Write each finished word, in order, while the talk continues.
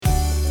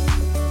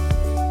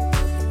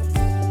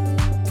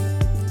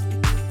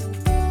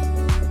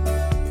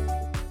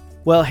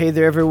Well, hey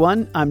there,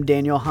 everyone. I'm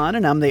Daniel Hahn,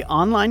 and I'm the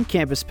online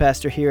campus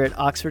pastor here at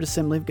Oxford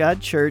Assembly of God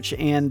Church,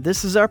 and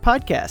this is our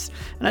podcast.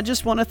 And I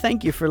just want to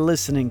thank you for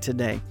listening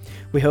today.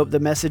 We hope the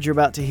message you're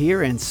about to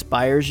hear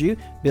inspires you,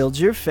 builds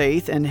your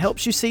faith, and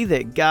helps you see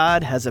that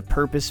God has a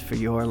purpose for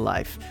your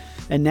life.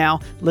 And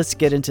now, let's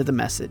get into the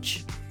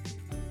message.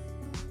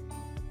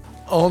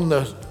 On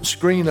the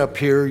screen up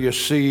here, you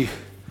see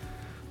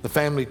the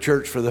family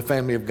church for the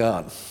family of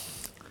God.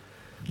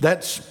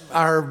 That's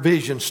our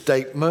vision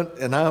statement,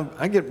 and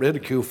I get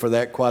ridiculed for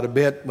that quite a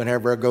bit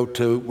whenever I go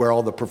to where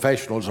all the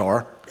professionals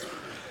are,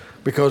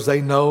 because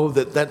they know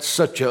that that's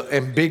such an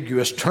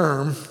ambiguous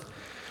term,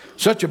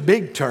 such a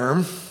big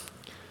term,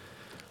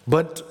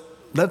 but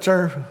that's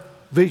our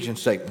vision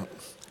statement.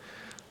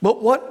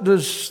 But what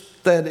does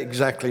that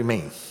exactly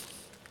mean?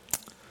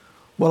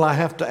 Well, I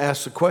have to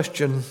ask the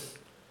question,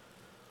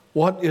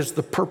 what is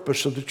the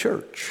purpose of the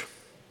church?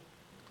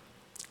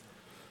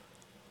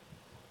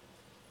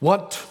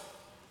 What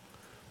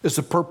is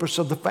the purpose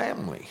of the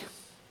family?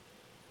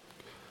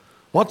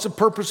 What's the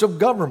purpose of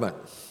government?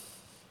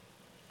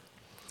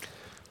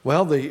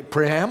 Well, the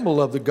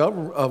preamble of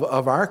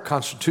of our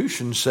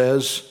Constitution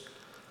says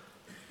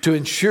to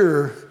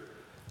ensure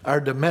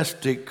our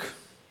domestic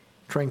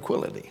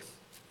tranquility.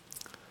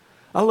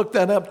 I looked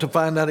that up to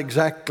find out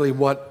exactly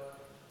what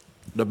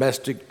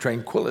domestic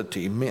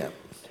tranquility meant.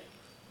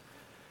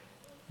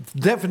 The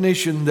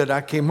definition that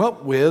I came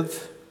up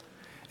with,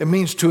 it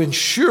means to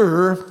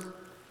ensure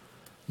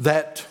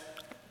that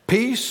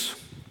peace,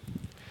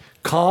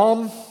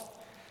 calm,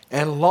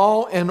 and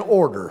law and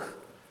order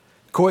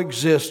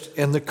coexist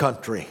in the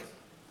country.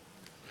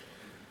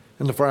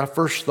 And for our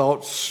first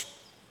thoughts,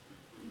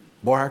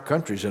 boy, our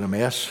country's in a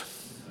mess.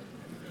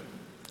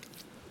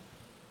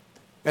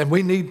 And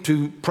we need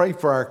to pray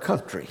for our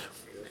country.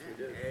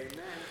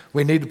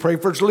 We need to pray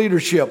for its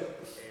leadership.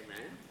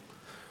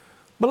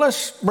 But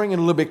let's bring it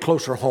a little bit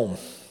closer home.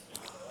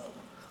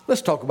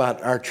 Let's talk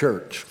about our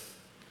church.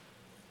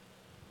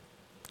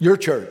 Your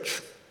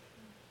church.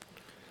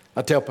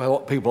 I tell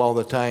people all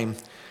the time,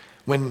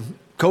 when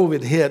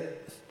COVID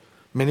hit,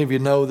 many of you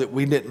know that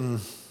we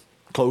didn't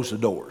close the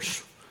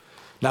doors.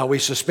 Now, we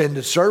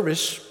suspended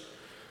service.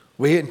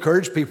 We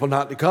encouraged people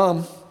not to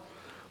come.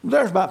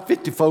 There's about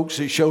 50 folks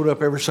that showed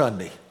up every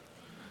Sunday.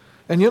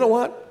 And you know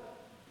what?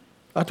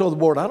 I told the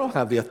board, I don't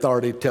have the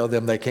authority to tell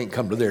them they can't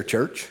come to their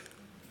church.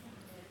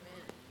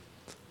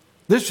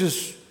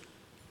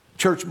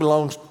 Church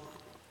belongs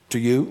to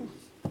you,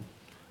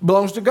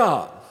 belongs to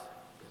God.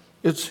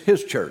 It's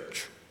His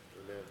church.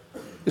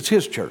 It's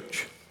His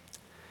church.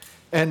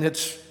 And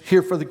it's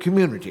here for the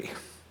community.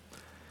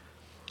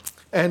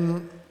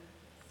 And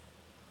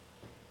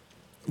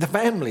the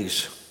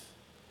families,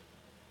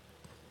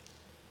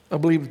 I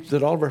believe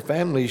that all of our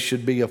families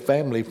should be a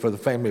family for the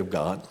family of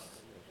God.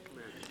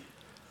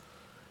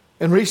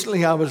 And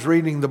recently I was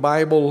reading the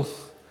Bible,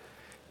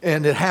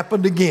 and it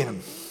happened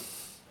again.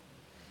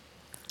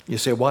 You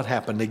say, what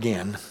happened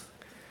again?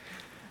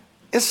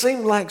 It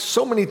seemed like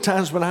so many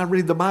times when I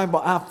read the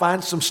Bible, I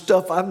find some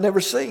stuff I've never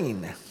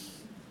seen.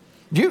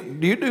 Do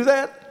you do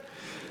that?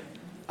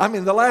 I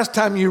mean, the last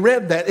time you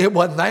read that, it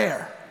wasn't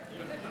there.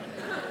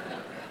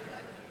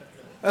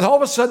 And all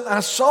of a sudden, I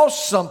saw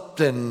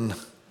something.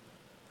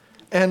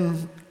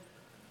 And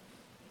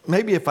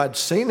maybe if I'd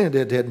seen it,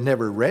 it had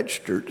never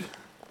registered.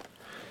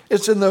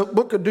 It's in the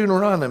book of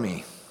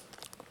Deuteronomy,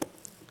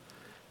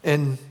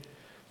 in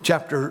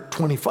chapter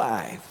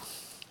 25.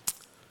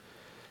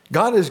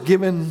 God has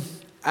given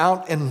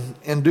out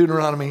in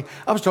Deuteronomy.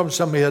 I was talking to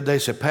somebody the other day,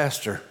 said,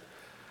 Pastor,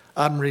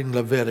 I'm reading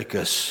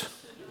Leviticus.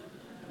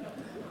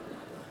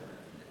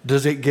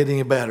 Does it get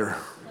any better?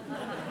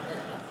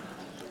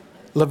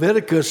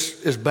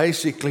 Leviticus is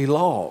basically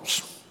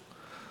laws.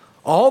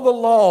 All the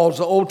laws,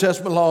 the Old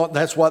Testament law,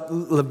 that's what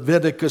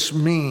Leviticus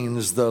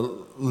means, the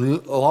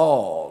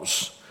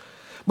laws.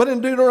 But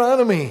in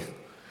Deuteronomy,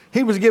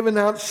 he was giving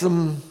out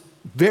some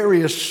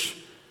various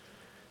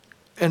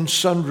and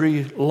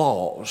sundry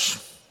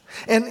laws.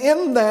 And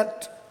in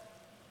that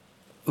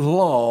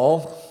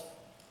law,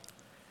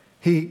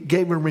 he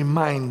gave a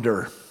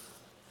reminder.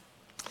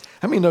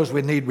 How many knows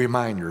we need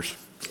reminders?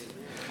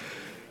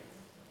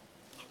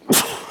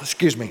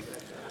 Excuse me.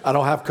 I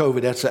don't have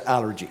COVID. That's an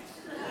allergy.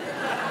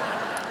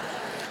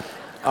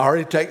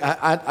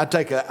 I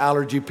take an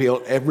allergy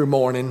pill every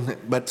morning.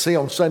 But see,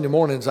 on Sunday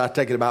mornings, I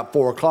take it about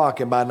 4 o'clock,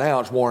 and by now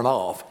it's worn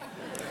off.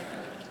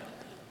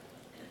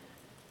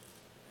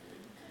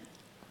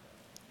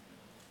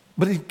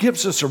 But he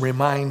gives us a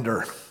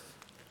reminder.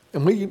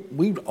 And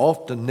we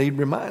often need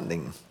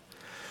reminding.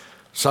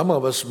 Some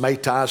of us may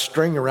tie a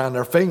string around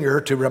our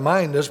finger to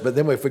remind us, but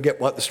then we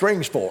forget what the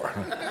string's for.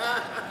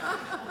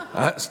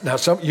 Now,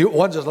 you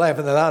ones that's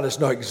laughing that out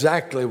know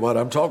exactly what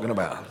I'm talking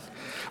about.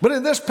 But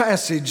in this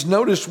passage,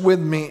 notice with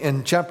me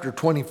in chapter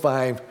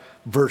 25,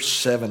 verse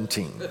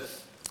 17.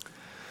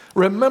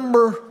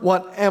 Remember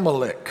what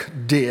Amalek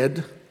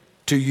did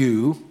to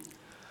you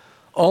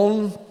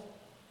on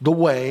the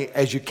way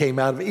as you came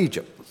out of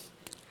Egypt.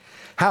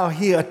 How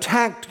he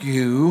attacked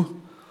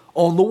you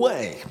on the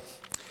way.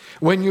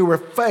 when you were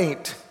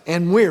faint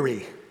and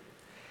weary,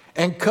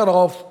 and cut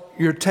off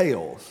your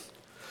tail,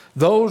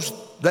 those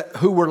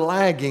who were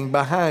lagging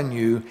behind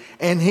you,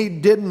 and he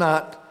did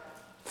not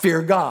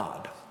fear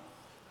God.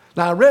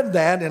 Now, I read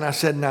that and I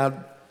said,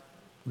 now,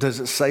 does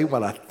it say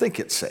what I think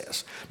it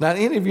says? Now,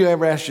 any of you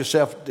ever asked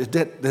yourself, did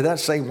that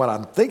say what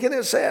I'm thinking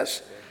it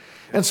says?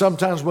 And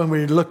sometimes when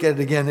we look at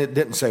it again, it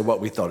didn't say what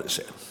we thought it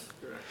said.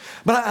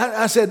 But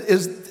I said,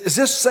 is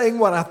this saying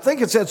what I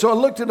think it said? So I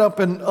looked it up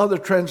in other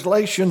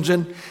translations,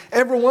 and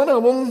every one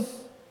of them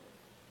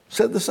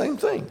said the same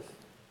thing.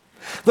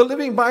 The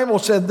Living Bible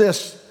said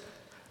this: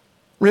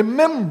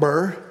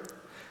 remember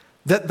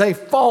that they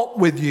fought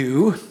with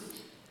you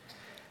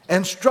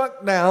and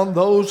struck down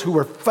those who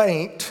were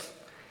faint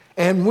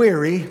and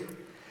weary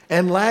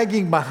and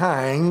lagging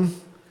behind,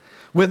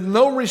 with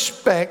no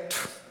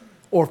respect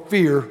or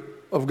fear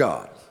of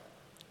God.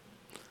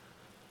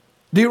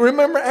 Do you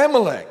remember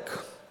Amalek?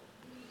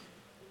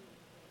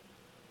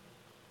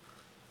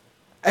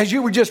 As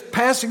you were just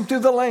passing through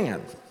the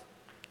land.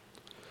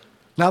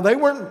 Now, they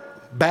weren't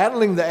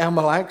battling the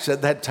Amalekites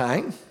at that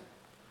time.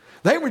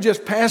 They were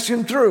just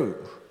passing through.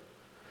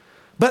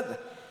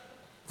 But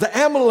the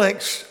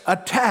Amalekites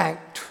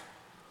attacked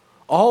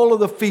all of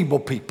the feeble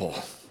people,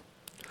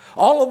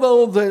 all of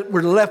those that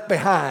were left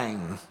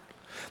behind,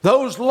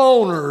 those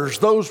loners,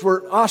 those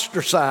were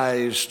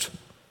ostracized,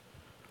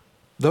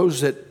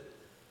 those that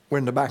were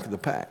in the back of the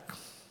pack.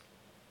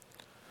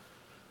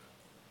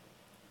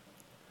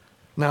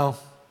 Now,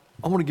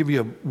 I want to give you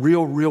a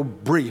real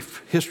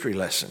brief history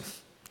lesson.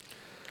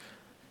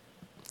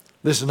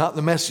 This is not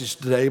the message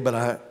today, but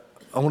I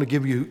want to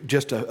give you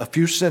just a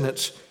few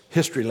sentence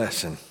history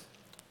lesson.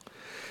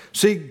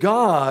 See,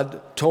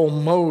 God told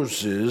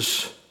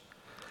Moses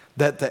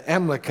that the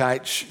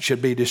Amalekites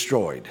should be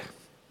destroyed.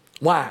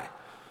 Why?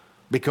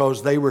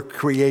 Because they were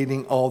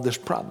creating all this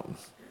problem.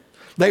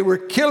 They were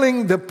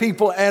killing the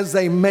people as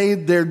they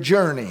made their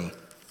journey.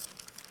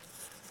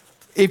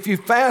 If you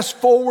fast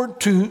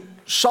forward to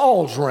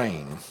Saul's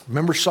reign,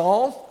 remember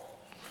Saul?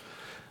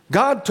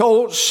 God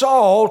told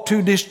Saul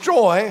to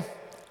destroy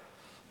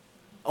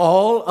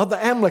all of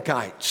the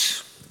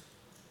Amalekites.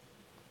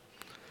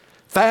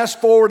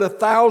 Fast forward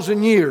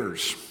 1,000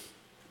 years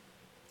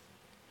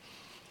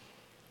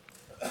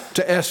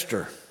to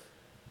Esther.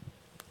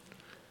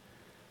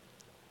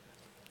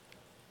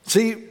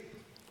 See,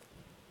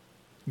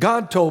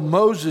 God told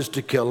Moses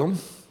to kill him.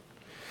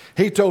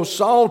 He told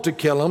Saul to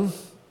kill him.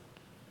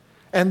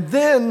 And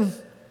then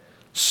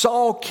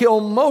Saul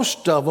killed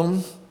most of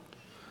them,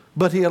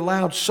 but he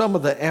allowed some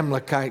of the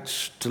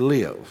Amalekites to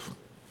live.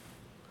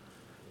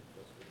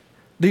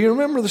 Do you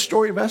remember the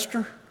story of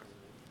Esther?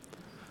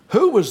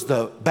 Who was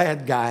the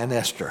bad guy in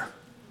Esther?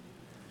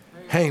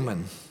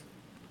 Haman.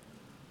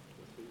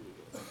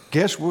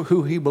 Guess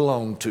who he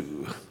belonged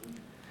to?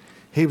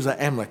 He was an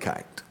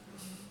Amalekite.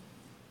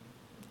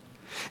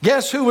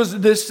 Guess who was a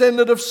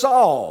descendant of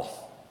Saul?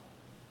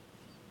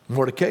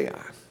 Mordecai.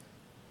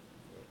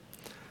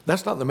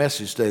 That's not the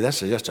message today.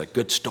 That's just a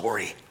good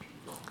story.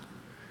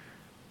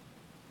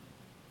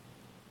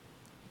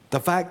 The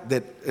fact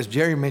that, as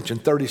Jerry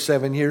mentioned,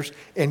 37 years,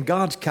 in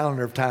God's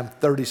calendar of time,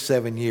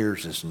 37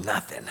 years is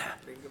nothing.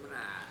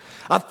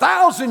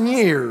 1,000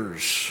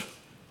 years.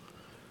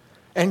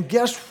 And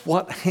guess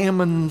what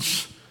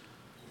Haman's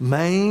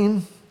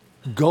main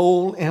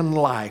goal in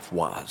life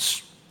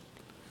was?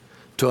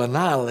 To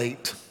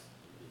annihilate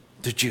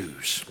the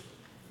Jews.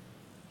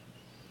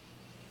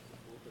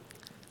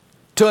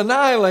 To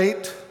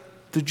annihilate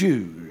the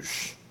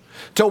Jews.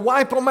 To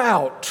wipe them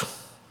out.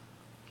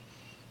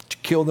 To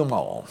kill them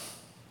all.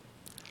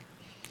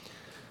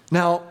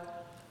 Now,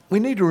 we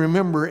need to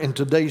remember in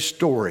today's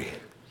story,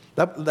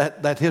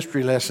 that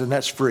history lesson,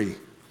 that's free.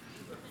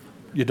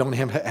 You don't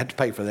have to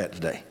pay for that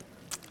today.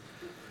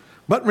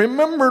 But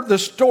remember the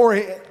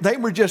story, they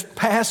were just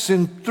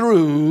passing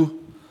through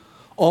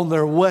on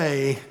their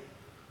way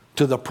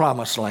to the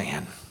promised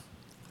land.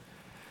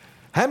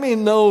 How many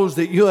knows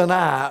that you and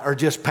I are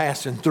just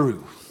passing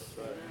through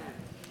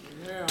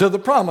to the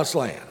promised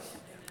land?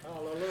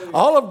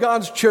 All of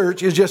God's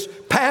church is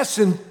just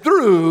passing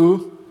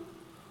through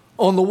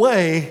on the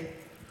way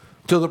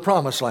to the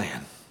promised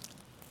land.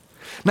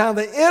 Now,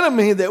 the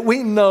enemy that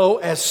we know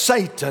as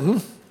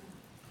Satan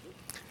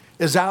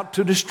is out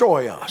to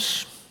destroy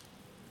us,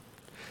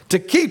 to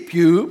keep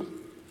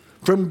you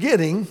from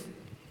getting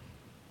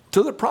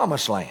to the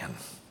promised land.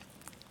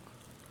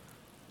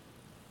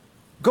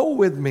 Go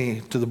with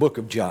me to the book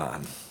of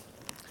John.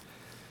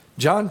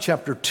 John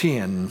chapter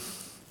 10.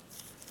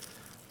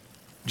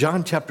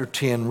 John chapter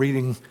 10,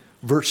 reading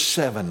verse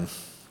 7.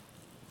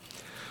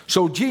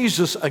 So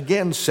Jesus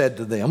again said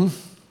to them,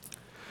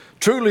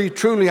 "Truly,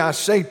 truly, I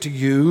say to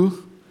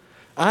you,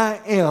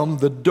 I am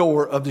the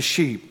door of the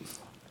sheep.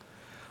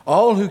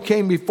 All who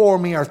came before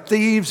me are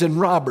thieves and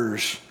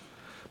robbers,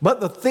 but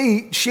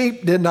the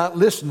sheep did not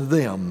listen to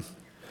them.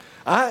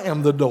 I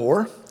am the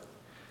door.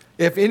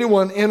 If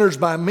anyone enters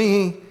by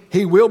me,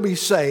 he will be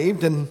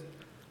saved and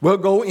will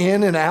go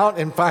in and out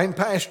and find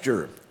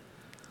pasture.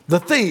 The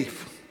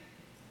thief,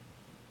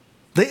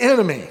 the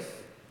enemy,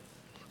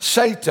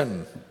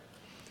 Satan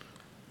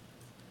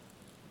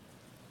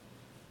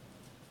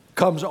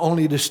comes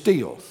only to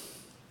steal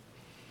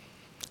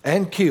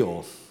and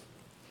kill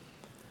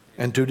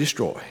and to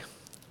destroy.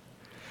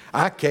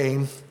 I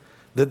came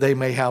that they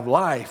may have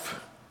life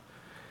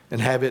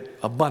and have it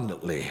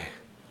abundantly.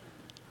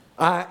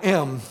 I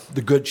am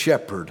the good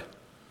shepherd.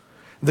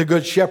 The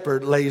good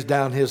shepherd lays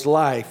down his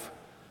life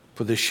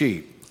for the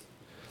sheep.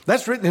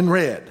 That's written in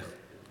red.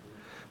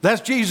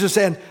 That's Jesus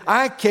saying,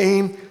 I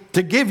came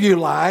to give you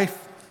life,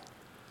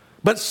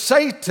 but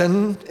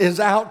Satan is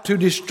out to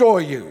destroy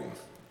you.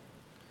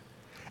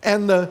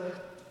 And the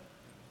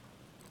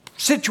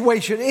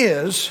situation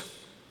is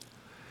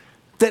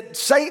that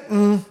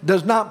Satan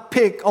does not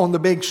pick on the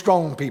big,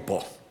 strong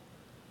people.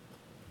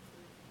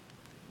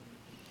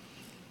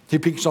 He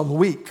picks on the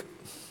weak,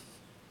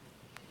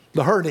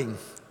 the hurting,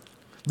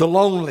 the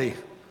lonely,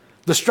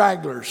 the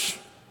stragglers,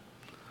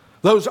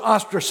 those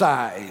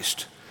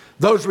ostracized,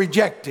 those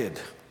rejected.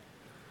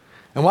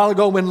 And a while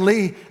ago when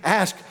Lee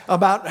asked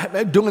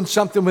about doing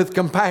something with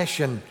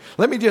compassion,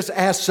 let me just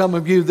ask some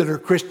of you that are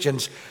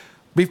Christians,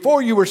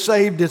 before you were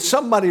saved, did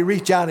somebody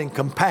reach out in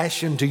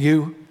compassion to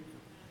you?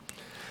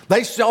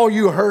 They saw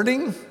you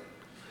hurting.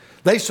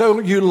 They saw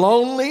you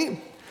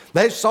lonely.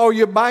 They saw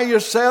you by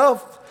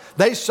yourself.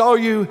 They saw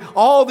you,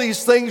 all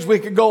these things, we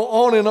could go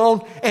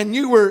on, and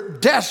you were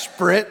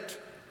desperate.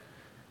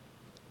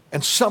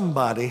 And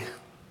somebody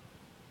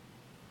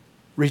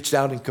reached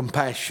out in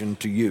compassion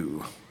to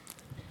you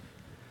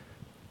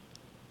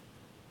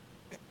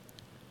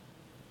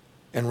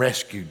and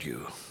rescued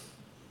you.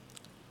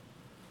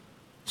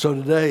 So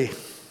today, I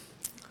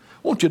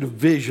want you to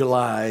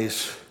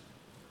visualize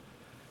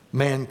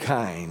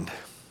mankind.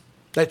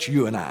 That's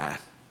you and I.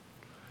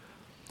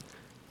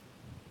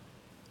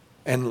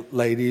 And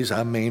ladies,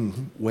 I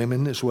mean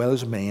women as well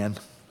as men.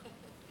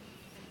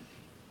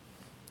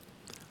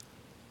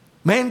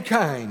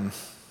 Mankind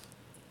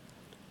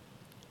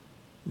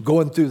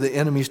going through the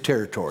enemy's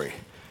territory.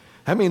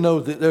 How many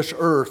know that this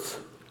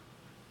earth,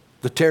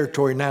 the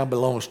territory now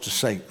belongs to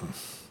Satan?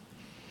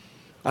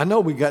 I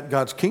know we got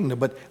God's kingdom,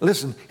 but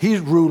listen,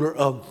 he's ruler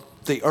of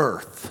the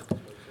earth.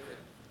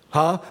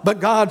 But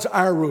God's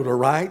our ruler,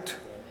 right?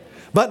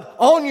 But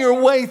on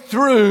your way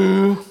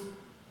through,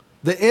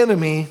 the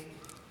enemy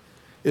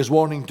is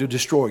wanting to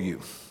destroy you.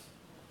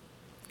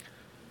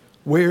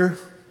 Where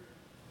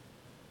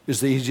is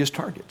the easiest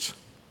targets?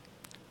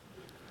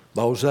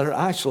 Those that are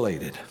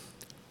isolated.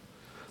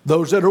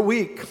 Those that are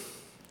weak.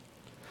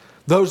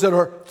 Those that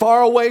are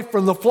far away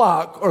from the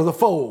flock or the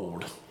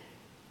fold.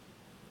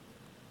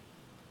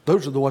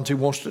 Those are the ones he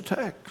wants to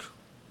attack.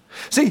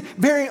 See,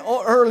 very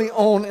early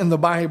on in the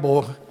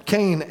Bible,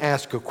 Cain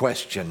asked a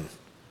question.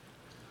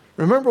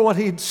 Remember what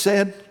he'd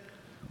said?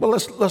 Well,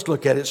 let's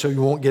look at it so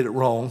you won't get it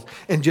wrong.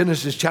 In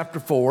Genesis chapter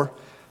 4,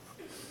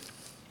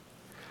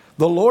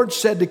 the Lord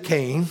said to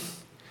Cain,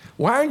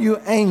 why are you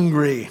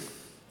angry?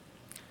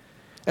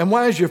 And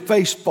why is your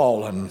face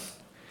fallen?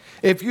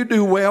 If you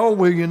do well,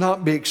 will you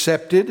not be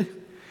accepted?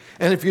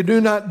 And if you do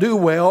not do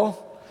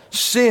well,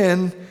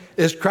 sin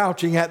is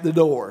crouching at the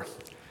door.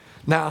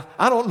 Now,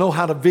 I don't know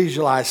how to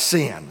visualize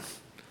sin.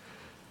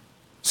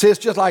 See, it's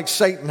just like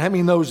Satan. How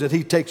many knows that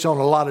he takes on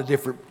a lot of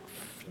different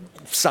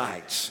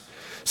sides?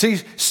 See,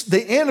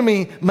 the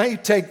enemy may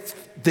take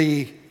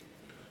the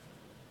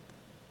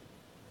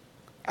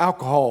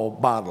alcohol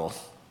bottle,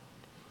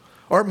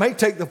 or it may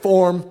take the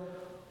form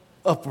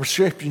of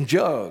prescription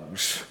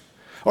drugs,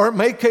 or it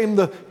may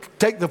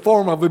take the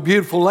form of a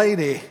beautiful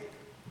lady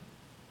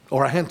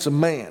or a handsome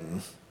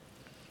man.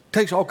 It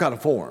takes all kinds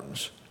of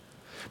forms.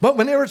 But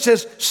whenever it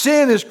says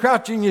sin is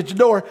crouching at your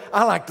door,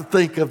 I like to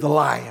think of the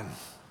lion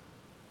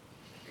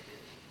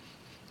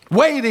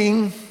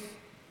waiting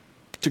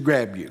to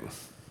grab you.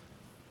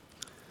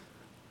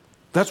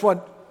 That's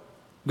what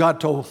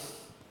God told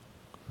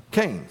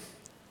Cain.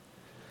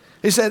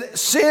 He said,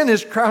 sin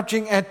is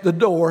crouching at the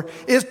door.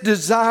 Its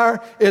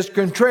desire is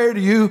contrary to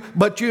you,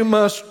 but you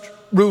must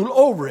rule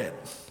over it.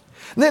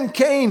 And then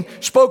Cain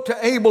spoke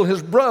to Abel,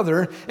 his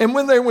brother, and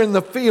when they were in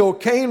the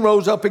field, Cain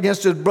rose up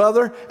against his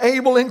brother,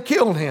 Abel, and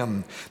killed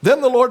him.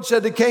 Then the Lord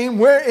said to Cain,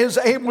 where is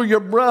Abel, your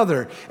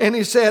brother? And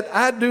he said,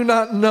 I do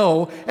not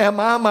know. Am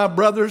I my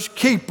brother's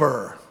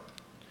keeper?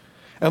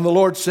 And the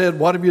Lord said,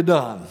 what have you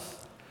done?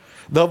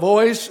 The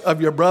voice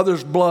of your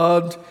brother's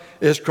blood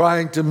is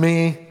crying to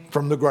me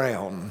from the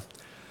ground.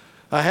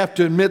 I have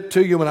to admit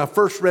to you, when I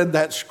first read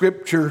that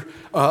scripture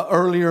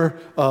earlier,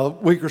 a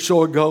week or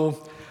so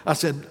ago, I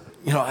said,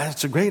 you know,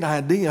 it's a great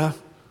idea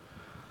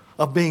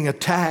of being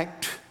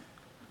attacked,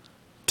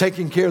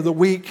 taking care of the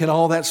weak and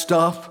all that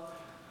stuff.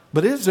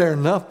 But is there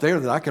enough there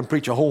that I can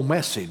preach a whole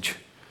message?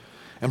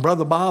 And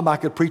Brother Bob, I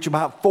could preach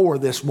about 4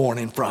 this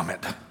morning from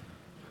it.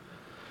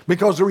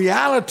 Because the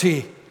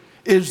reality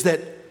is that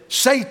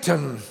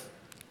Satan,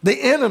 the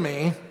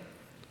enemy,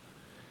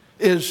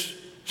 is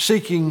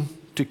seeking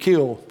to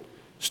kill,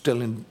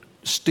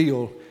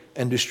 steal,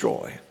 and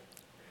destroy.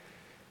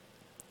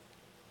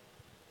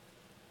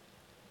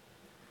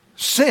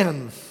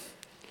 Sin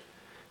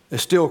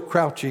is still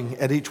crouching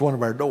at each one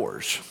of our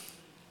doors.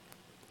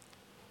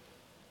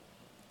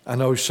 I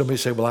know somebody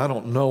say, well, I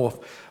don't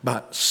know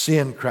about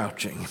sin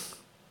crouching.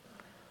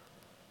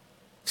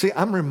 See,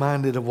 I'm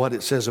reminded of what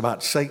it says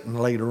about Satan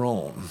later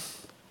on.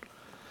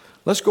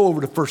 Let's go over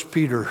to 1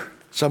 Peter.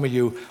 Some of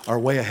you are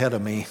way ahead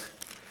of me.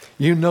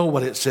 You know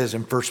what it says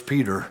in 1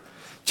 Peter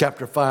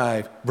chapter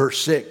 5, verse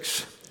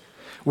 6,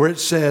 where it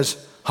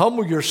says,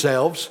 humble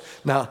yourselves.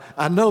 Now,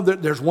 I know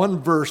that there's one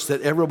verse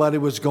that everybody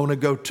was going to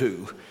go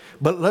to,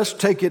 but let's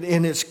take it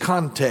in its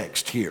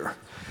context here.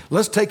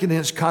 Let's take it in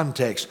its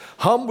context.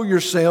 Humble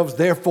yourselves,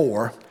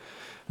 therefore,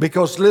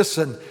 because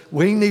listen,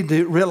 we need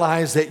to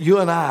realize that you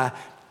and I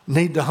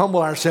need to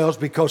humble ourselves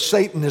because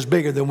Satan is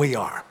bigger than we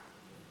are.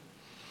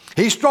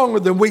 He's stronger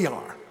than we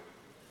are.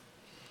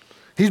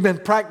 He's been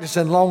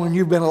practicing longer than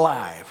you've been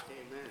alive.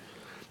 Amen.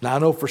 Now, I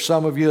know for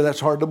some of you that's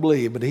hard to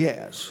believe, but he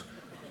has.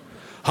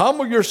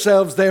 Humble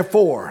yourselves,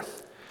 therefore,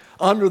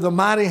 under the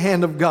mighty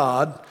hand of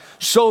God,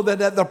 so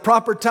that at the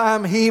proper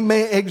time he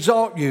may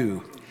exalt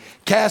you,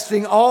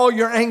 casting all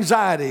your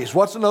anxieties.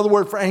 What's another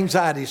word for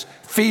anxieties?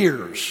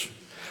 Fears.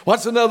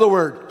 What's another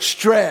word?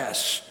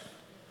 Stress.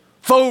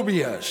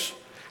 Phobias.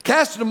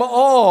 Casting them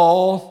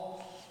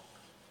all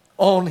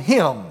on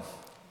him.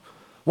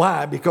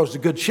 Why? Because the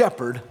good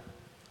shepherd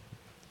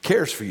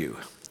cares for you.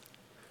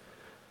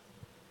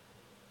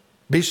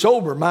 Be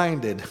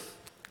sober-minded.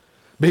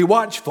 Be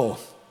watchful.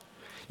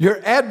 Your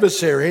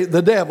adversary,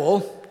 the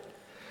devil,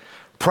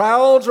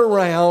 prowls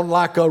around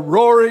like a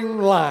roaring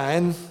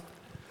lion,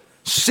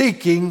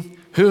 seeking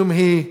whom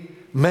he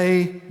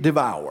may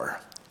devour.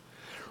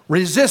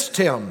 Resist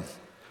him,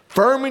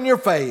 firm in your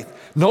faith,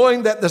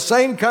 knowing that the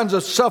same kinds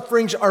of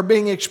sufferings are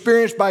being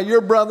experienced by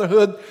your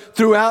brotherhood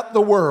throughout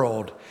the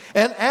world.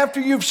 And after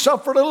you've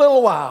suffered a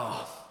little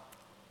while,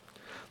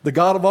 the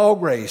God of all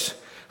grace,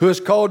 who has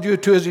called you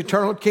to his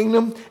eternal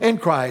kingdom in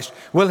Christ,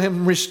 will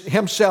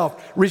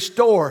himself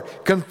restore,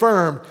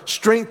 confirm,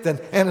 strengthen,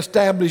 and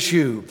establish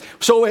you.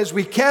 So as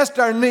we cast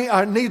our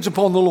needs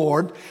upon the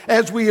Lord,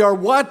 as we are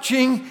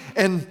watching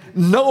and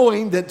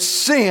knowing that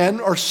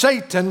sin or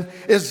Satan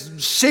is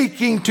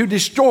seeking to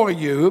destroy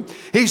you,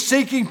 he's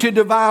seeking to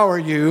devour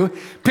you,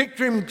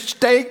 picture him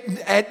staked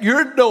at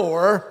your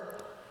door,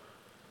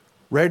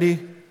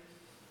 ready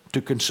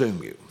to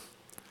consume you.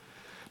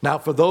 Now,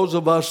 for those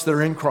of us that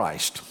are in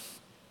Christ,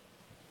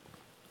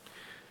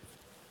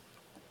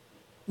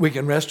 we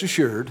can rest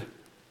assured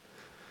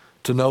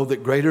to know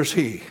that greater is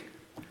he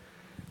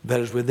that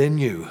is within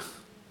you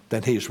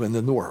than he is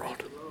within the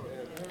world.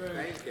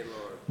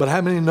 But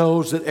how many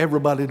knows that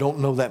everybody don't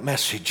know that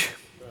message?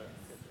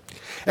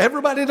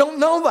 Everybody don't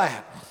know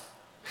that.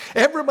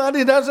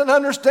 Everybody doesn't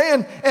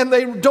understand, and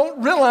they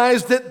don't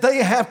realize that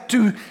they have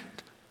to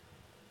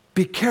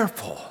be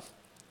careful.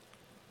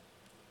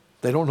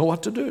 They don't know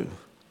what to do.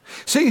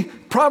 See,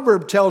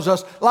 Proverb tells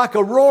us, like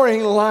a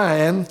roaring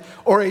lion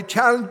or a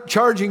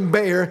charging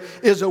bear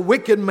is a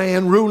wicked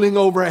man ruling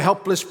over a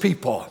helpless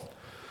people.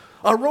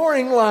 A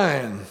roaring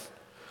lion,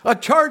 a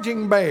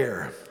charging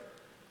bear.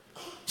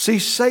 See,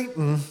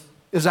 Satan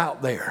is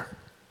out there.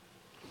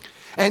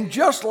 And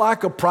just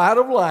like a pride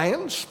of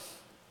lions,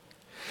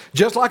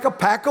 just like a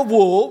pack of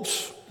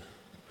wolves,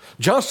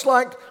 just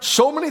like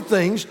so many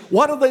things,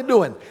 what are they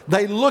doing?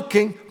 They're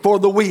looking for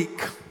the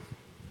weak.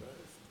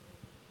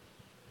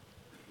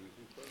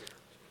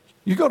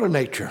 You go to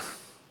nature.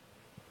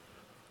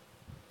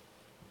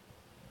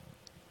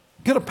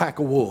 Get a pack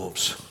of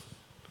wolves.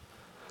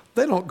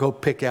 They don't go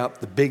pick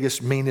out the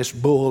biggest, meanest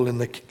bull in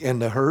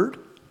the herd.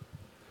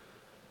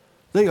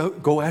 They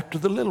go after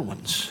the little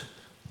ones.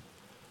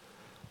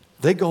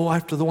 They go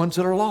after the ones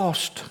that are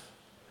lost.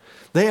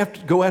 They have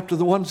to go after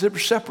the ones that are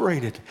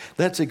separated.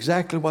 That's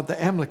exactly what the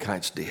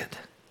Amalekites did.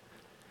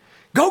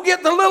 Go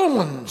get the little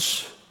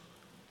ones.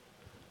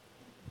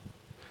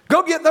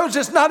 Go get those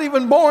that's not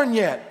even born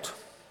yet.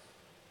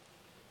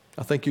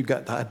 I think you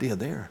got the idea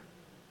there.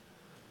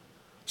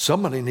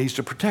 Somebody needs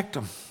to protect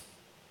them.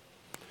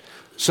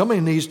 Somebody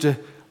needs to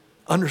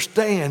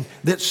understand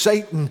that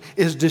Satan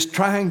is just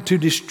trying to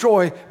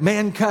destroy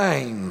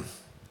mankind.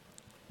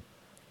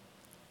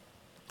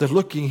 He's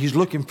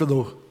looking for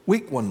the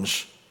weak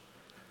ones.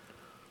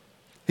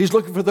 He's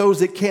looking for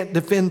those that can't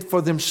defend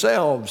for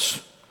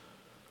themselves.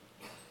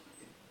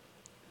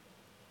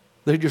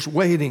 They're just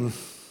waiting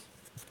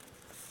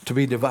to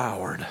be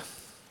devoured.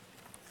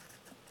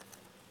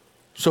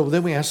 So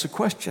then we ask the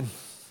question,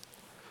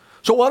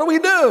 so what do we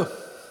do?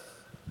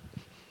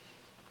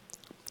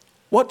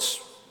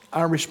 What's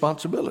our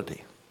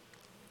responsibility?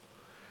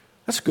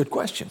 That's a good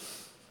question.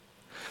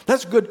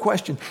 That's a good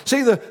question.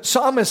 See, the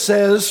psalmist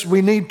says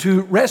we need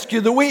to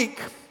rescue the weak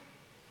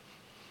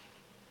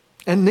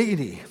and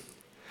needy,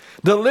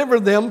 deliver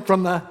them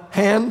from the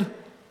hand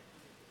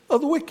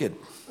of the wicked.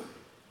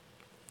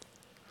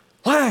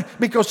 Why?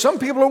 Because some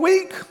people are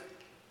weak.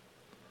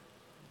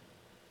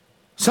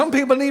 Some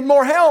people need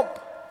more help.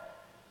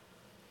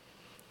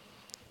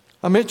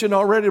 I mentioned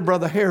already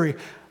Brother Harry,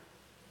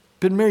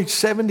 been married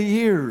 70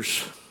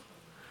 years.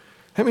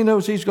 How many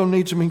knows he's going to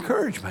need some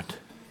encouragement?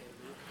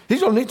 He's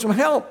going to need some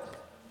help.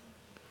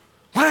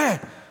 Why?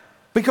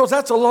 Because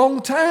that's a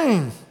long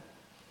time.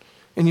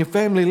 and your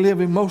family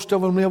living, most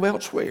of them live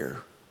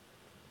elsewhere.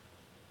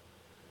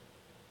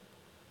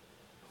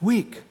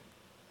 Weak.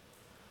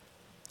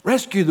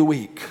 Rescue the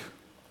weak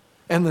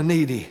and the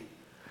needy.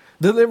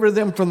 Deliver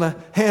them from the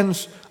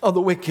hands of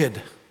the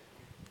wicked.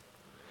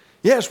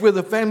 Yes, we're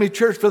the family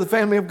church for the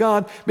family of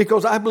God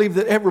because I believe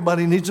that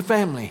everybody needs a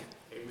family.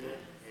 Amen.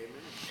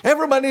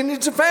 Everybody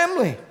needs a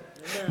family.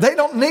 Amen. They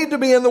don't need to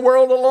be in the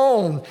world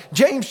alone.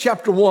 James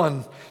chapter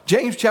 1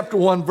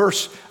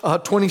 verse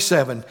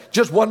 27.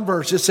 Just one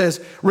verse. It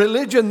says,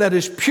 religion that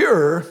is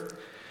pure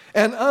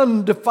and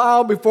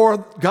undefiled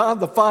before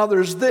God the Father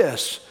is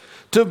this: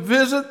 to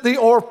visit the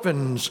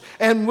orphans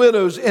and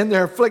widows in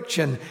their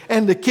affliction,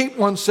 and to keep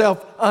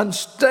oneself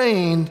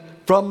unstained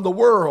from the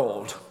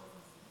world.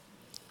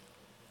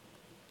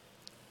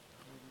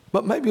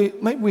 But maybe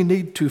we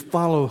need to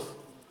follow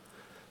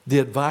the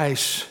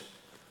advice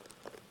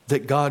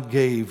that God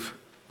gave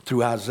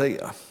through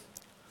Isaiah.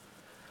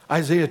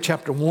 Isaiah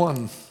chapter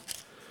 1,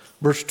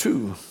 verse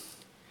 2.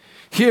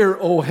 Hear,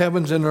 O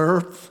heavens and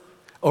earth,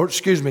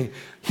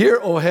 hear,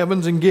 O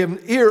heavens, and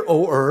give ear,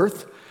 O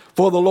earth,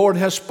 for the Lord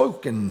has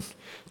spoken.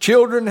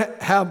 Children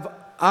have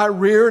I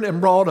reared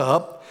and brought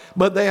up,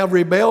 but they have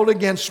rebelled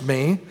against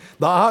me.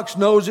 The ox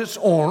knows its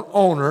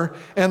owner,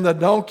 and the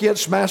donkey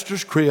its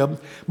master's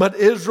crib. But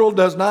Israel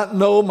does not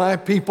know, my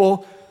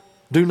people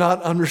do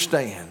not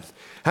understand.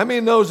 How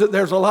many knows that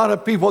there's a lot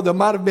of people that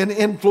might have been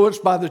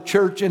influenced by the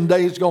church in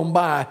days gone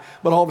by,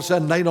 but all of a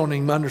sudden they don't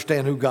even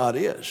understand who God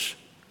is.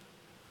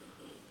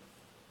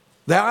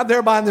 They're out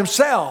there by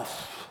themselves.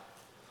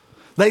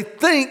 They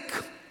think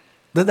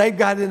that they've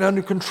got it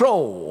under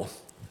control.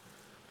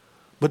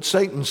 But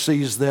Satan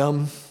sees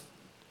them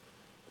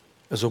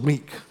as a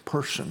weak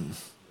person.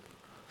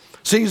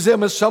 Sees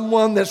them as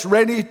someone that's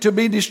ready to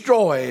be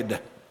destroyed.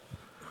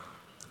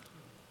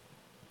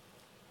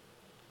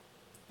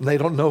 And they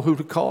don't know who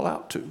to call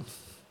out to.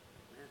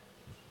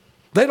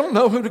 They don't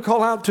know who to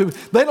call out to.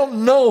 They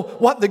don't know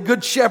what the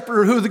good shepherd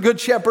or who the good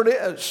shepherd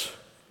is.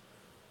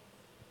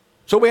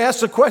 So we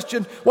ask the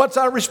question, what's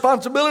our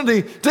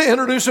responsibility? To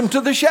introduce them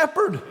to the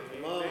shepherd.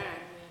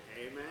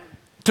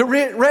 To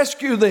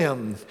rescue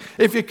them.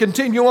 If you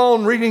continue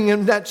on reading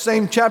in that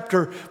same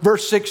chapter,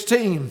 verse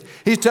 16,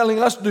 he's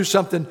telling us to do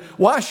something.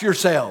 Wash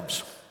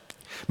yourselves.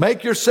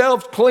 Make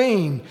yourselves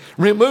clean.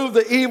 Remove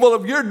the evil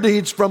of your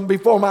deeds from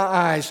before my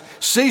eyes.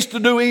 Cease to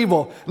do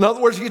evil. In other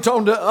words, he's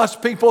talking to us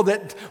people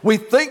that we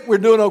think we're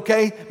doing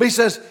okay. But he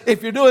says,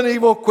 if you're doing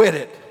evil, quit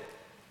it.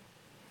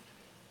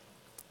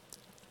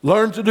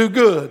 Learn to do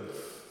good.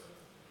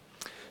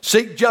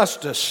 Seek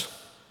justice.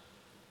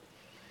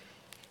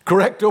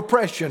 Correct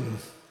oppression.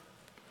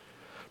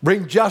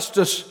 Bring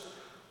justice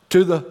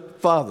to the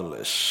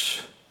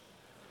fatherless.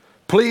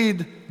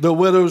 Plead the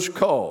widow's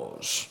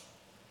cause.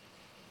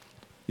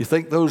 You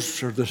think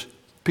those are the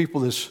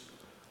people that's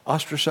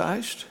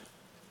ostracized?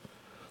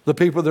 The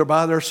people that are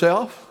by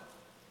themselves?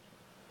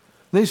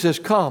 Then he says,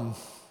 come,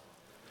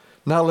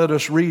 now let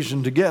us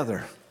reason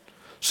together,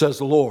 says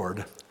the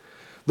Lord.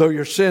 Though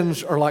your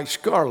sins are like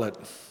scarlet,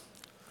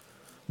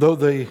 though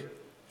they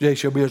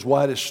shall be as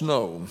white as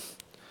snow,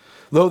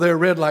 though they're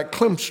red like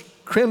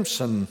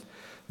crimson,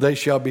 they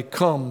shall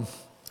become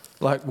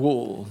like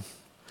wool.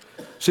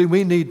 See,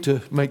 we need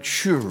to make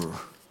sure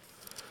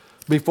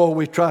before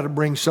we try to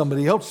bring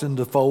somebody else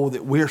into the fold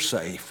that we're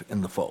safe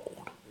in the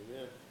fold.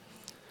 Amen.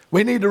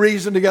 We need to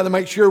reason together,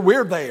 make sure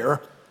we're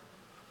there.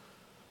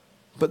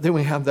 But then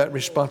we have that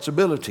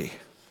responsibility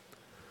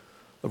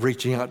of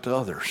reaching out to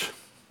others.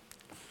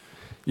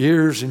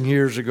 Years and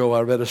years ago,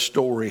 I read a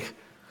story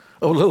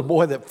of a little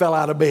boy that fell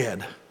out of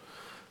bed.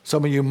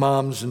 Some of you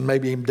moms and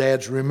maybe even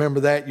dads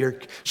remember that. Your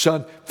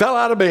son fell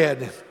out of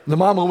bed. The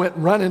mama went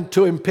running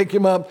to him, picked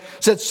him up,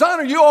 said, son,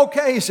 are you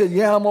okay? He said,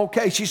 yeah, I'm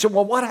okay. She said,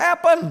 well, what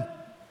happened?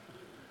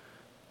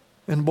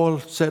 And the boy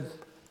said,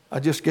 I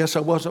just guess I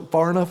wasn't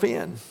far enough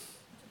in.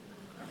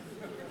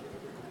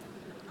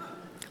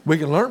 We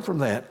can learn from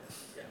that.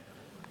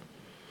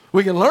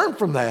 We can learn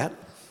from that.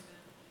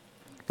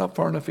 Not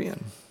far enough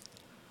in.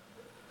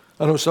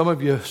 I know some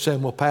of you are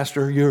saying, well,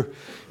 Pastor, you're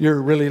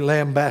really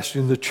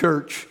lambasting the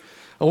church.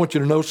 I want you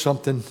to know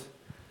something.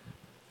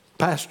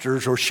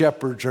 Pastors or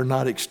shepherds are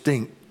not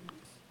extinct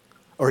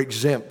or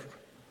exempt.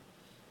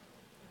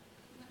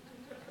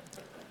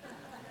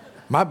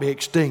 Might be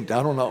extinct,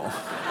 I don't know.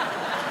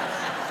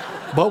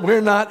 But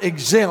we're not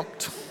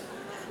exempt.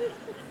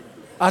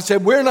 I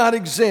said, we're not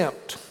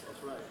exempt.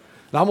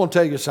 Now, I'm going to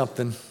tell you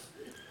something.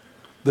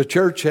 The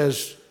church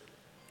has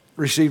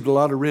received a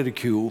lot of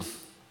ridicule,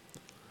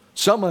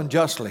 some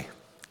unjustly,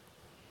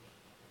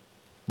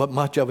 but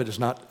much of it is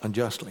not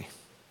unjustly.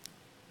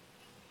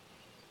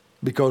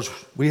 Because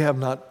we have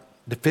not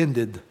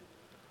defended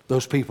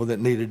those people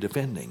that needed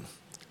defending.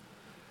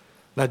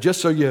 Now,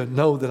 just so you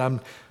know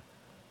that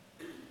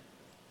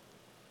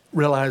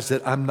realize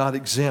that I'm not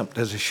exempt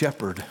as a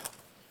shepherd.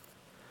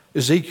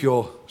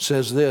 Ezekiel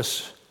says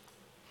this,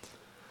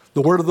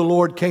 the word of the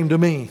Lord came to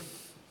me,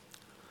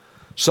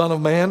 Son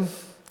of man,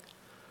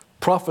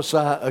 prophesy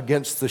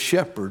against the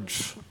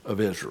shepherds of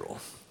Israel.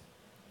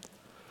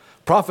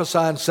 Prophesy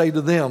and say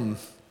to them,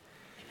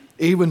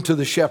 even to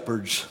the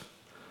shepherds,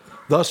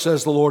 thus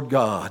says the Lord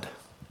God,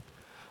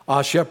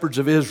 shepherds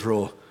of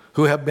Israel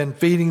who have been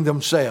feeding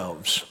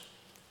themselves.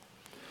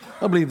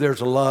 I believe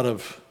there's a lot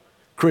of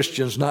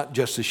Christians, not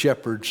just the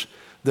shepherds,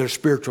 they're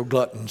spiritual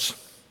gluttons.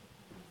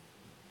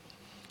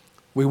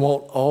 We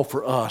want all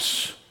for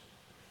us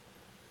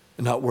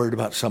and not worried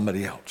about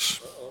somebody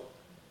else.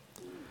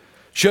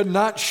 Should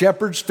not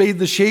shepherds feed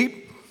the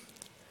sheep?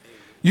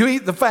 You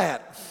eat the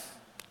fat.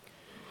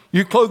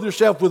 You clothe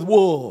yourself with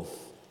wool.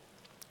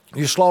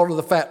 You slaughter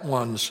the fat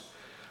ones,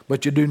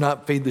 but you do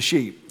not feed the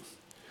sheep.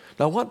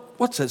 Now,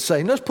 what's that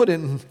saying? Let's put it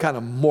in kind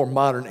of more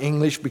modern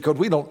English because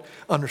we don't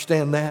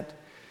understand that.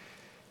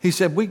 He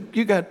said,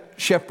 you got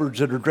shepherds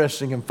that are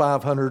dressing in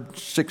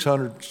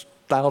 $500,000,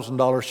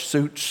 $600,000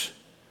 suits,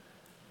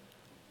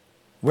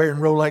 wearing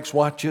Rolex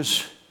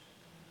watches,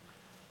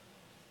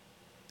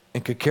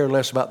 and could care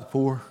less about the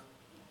poor.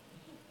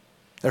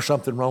 There's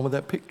something wrong with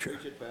that picture.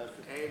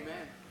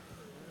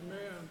 Amen.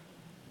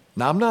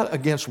 Now, I'm not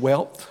against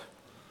wealth.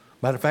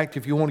 Matter of fact,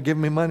 if you want to give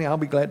me money, I'll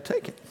be glad to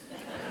take it.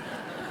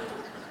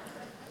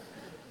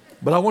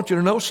 But I want you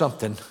to know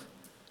something.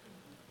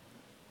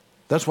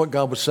 That's what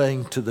God was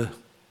saying to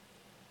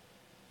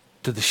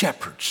the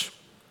shepherds.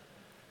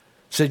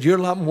 He said, you're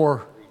a lot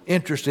more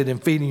interested in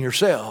feeding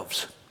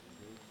yourselves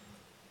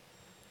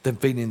than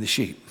feeding the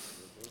sheep.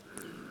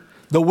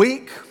 The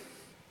weak,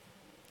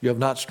 you have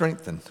not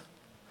strengthened.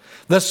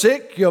 The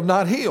sick, you have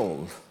not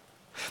healed.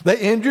 The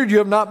injured, you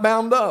have not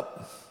bound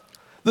up.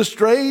 The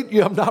strayed,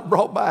 you have not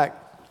brought back.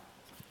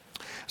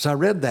 So I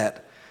read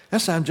that.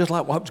 That sounded just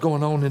like what was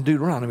going on in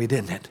Deuteronomy,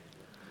 didn't it?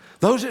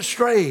 Those that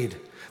strayed,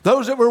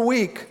 those that were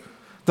weak,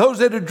 those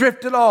that had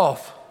drifted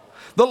off,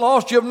 the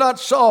lost you have not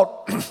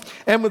sought,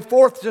 and with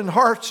force and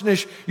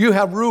harshness you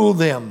have ruled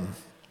them.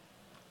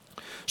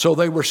 So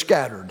they were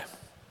scattered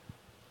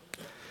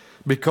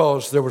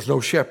because there was no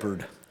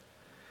shepherd,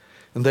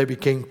 and they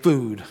became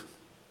food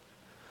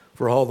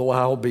for all the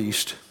wild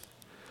beasts.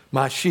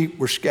 My sheep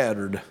were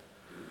scattered.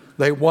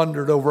 They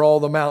wandered over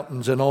all the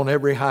mountains and on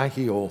every high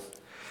hill.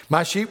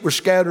 My sheep were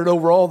scattered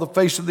over all the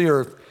face of the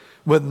earth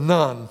with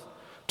none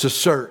to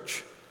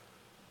search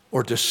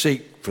or to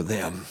seek for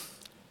them.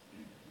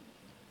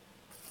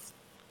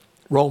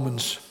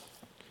 Romans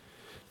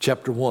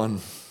chapter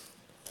 1.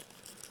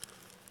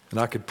 And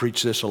I could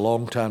preach this a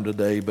long time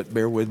today, but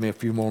bear with me a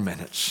few more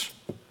minutes.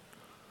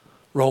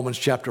 Romans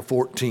chapter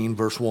 14,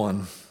 verse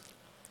 1.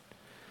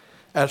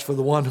 As for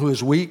the one who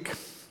is weak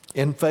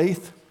in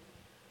faith,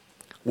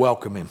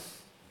 welcome him,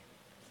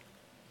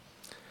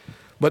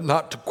 but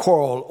not to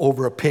quarrel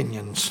over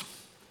opinions.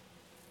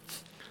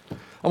 I'm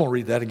going to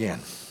read that again.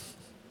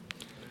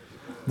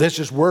 This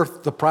is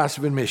worth the price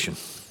of admission.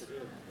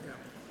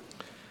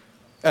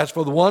 As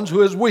for the ones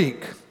who is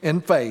weak in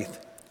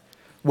faith,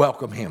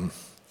 welcome him,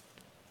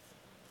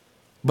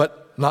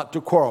 but not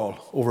to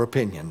quarrel over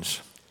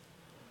opinions.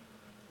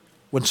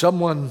 When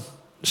someone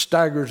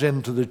staggers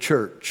into the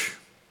church,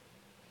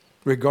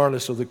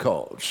 regardless of the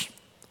cause,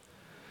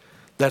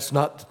 that's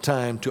not the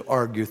time to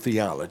argue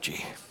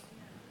theology.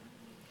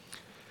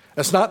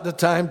 That's not the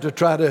time to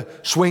try to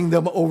swing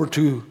them over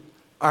to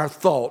our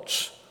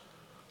thoughts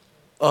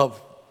of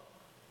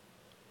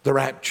the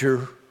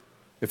rapture,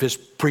 if it's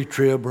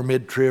pre-trib or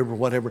mid-trib or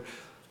whatever.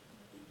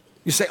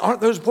 You say,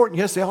 aren't those important?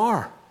 Yes, they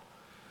are.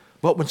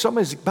 But when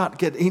somebody's about to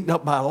get eaten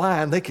up by a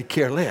lion, they could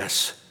care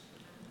less.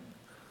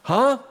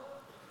 Huh?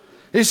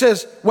 He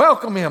says,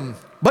 welcome him,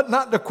 but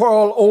not to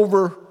quarrel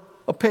over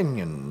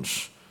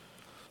opinions.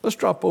 Let's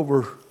drop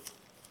over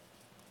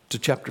to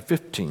chapter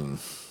 15.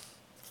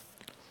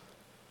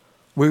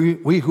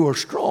 We who are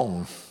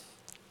strong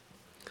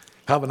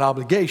have an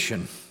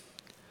obligation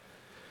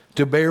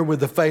to bear with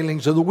the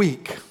failings of the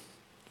weak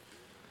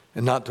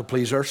and not to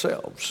please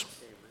ourselves.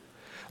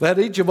 Let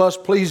each of us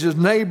please his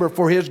neighbor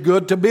for his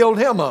good, to build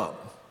him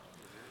up.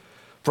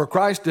 For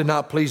Christ did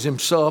not please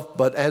himself,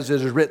 but as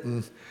it is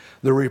written,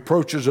 the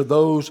reproaches of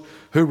those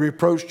who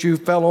reproached you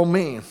fell on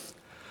me.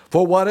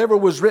 For whatever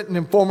was written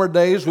in former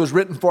days was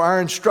written for our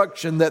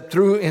instruction, that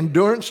through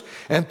endurance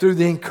and through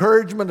the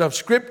encouragement of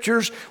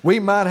scriptures we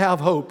might have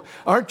hope.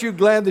 Aren't you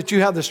glad that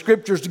you have the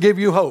scriptures to give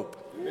you hope?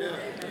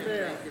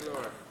 Amen.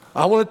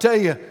 I want to tell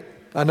you,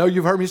 I know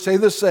you've heard me say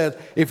this said,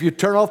 if you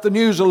turn off the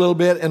news a little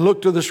bit and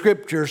look to the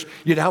scriptures,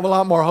 you'd have a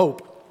lot more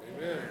hope.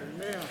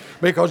 Amen.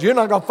 Because you're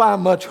not going to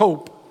find much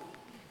hope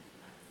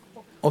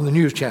on the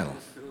news channel.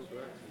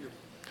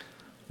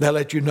 They'll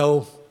let you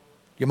know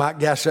you might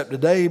gas up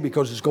today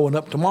because it's going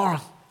up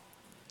tomorrow.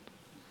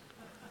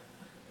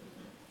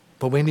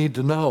 But we need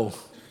to know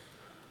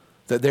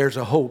that there's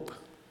a hope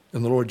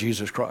in the Lord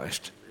Jesus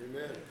Christ.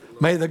 Amen.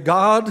 May the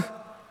God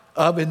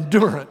of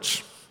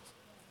endurance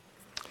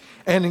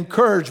and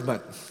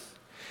encouragement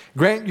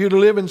grant you to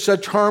live in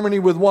such harmony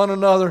with one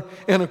another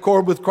in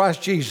accord with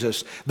Christ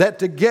Jesus, that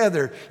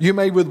together you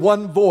may with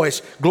one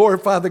voice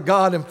glorify the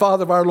God and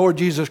Father of our Lord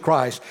Jesus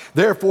Christ.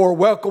 Therefore,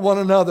 welcome one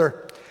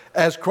another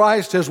as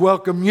Christ has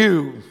welcomed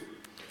you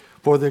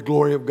for the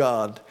glory of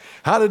God.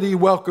 How did he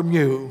welcome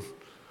you?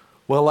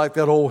 Well, like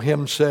that old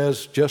hymn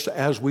says, just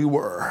as we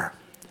were,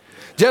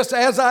 just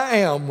as I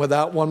am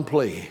without one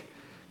plea,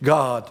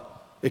 God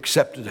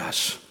accepted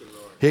us.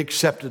 He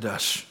accepted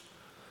us.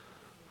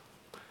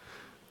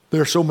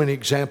 There are so many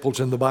examples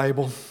in the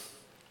Bible.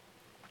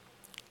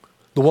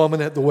 The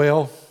woman at the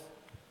well,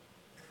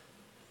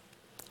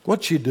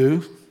 what'd she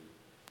do?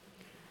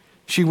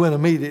 She went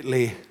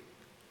immediately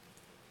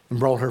and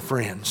brought her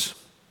friends.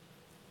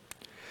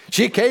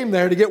 She came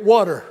there to get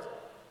water,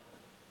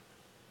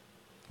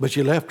 but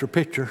she left her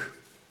pitcher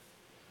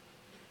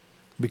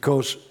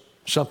because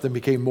something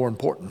became more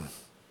important.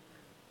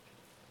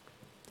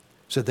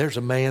 Said, there's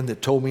a man that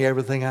told me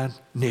everything I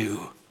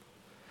knew.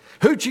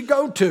 Who'd she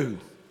go to?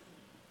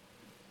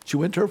 She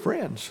went to her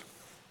friends.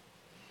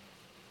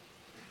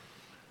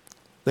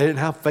 They didn't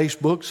have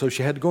Facebook, so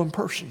she had to go in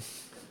person.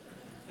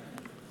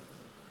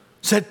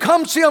 Said,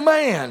 come see a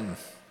man.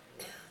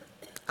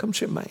 Come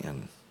see a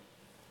man.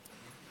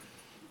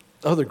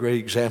 Other great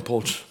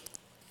examples.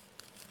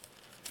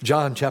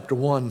 John chapter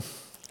 1,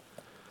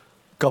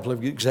 a couple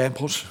of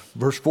examples.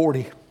 Verse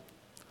 40.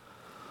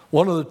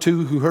 One of the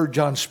two who heard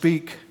John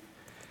speak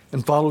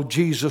and followed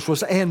Jesus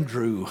was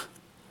Andrew,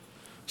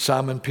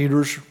 Simon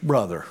Peter's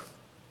brother.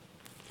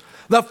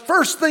 The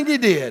first thing he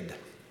did,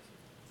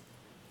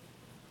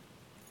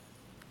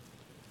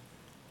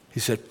 he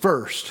said,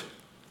 first,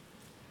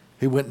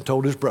 he went and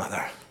told his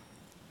brother,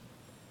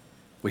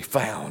 we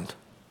found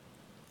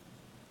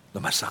the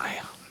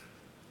Messiah.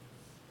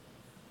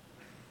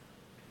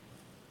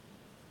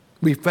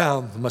 We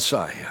found the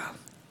Messiah.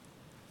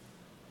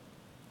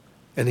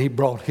 And he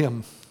brought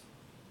him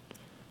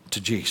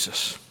to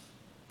Jesus.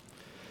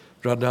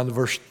 Drop down to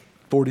verse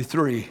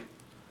 43.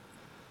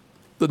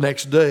 The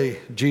next day,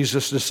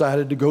 Jesus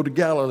decided to go to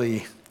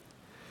Galilee.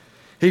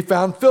 He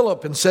found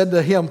Philip and said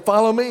to him,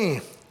 follow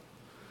me.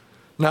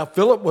 Now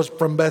Philip was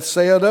from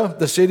Bethsaida,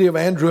 the city of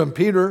Andrew and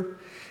Peter.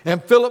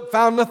 And Philip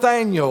found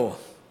Nathanael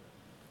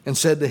and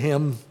said to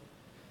him,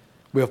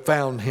 we have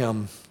found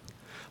him,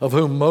 of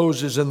whom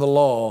Moses in the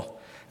law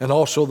and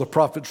also the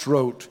prophets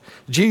wrote,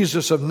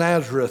 Jesus of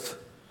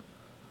Nazareth,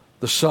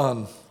 the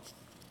son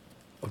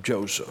of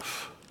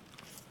Joseph.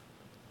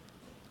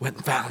 Went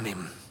and found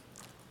him.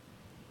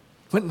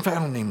 Went and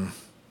found him.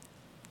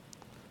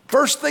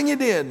 First thing he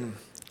did.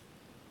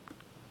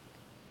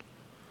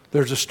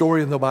 There's a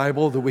story in the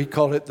Bible that we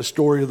call it the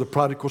story of the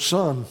prodigal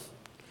son.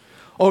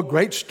 Oh,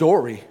 great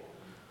story.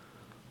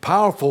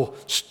 Powerful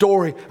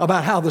story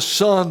about how the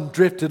son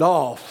drifted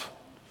off.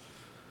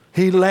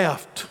 He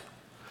left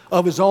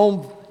of his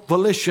own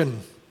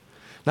volition.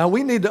 Now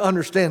we need to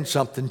understand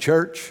something,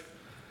 church.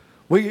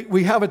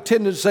 We have a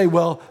tendency to say,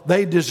 well,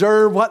 they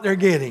deserve what they're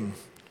getting.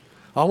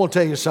 I want to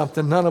tell you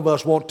something. None of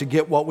us want to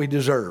get what we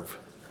deserve.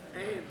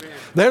 Amen.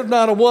 There's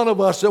not a one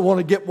of us that want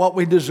to get what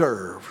we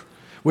deserve.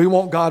 We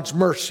want God's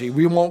mercy.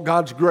 We want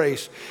God's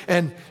grace.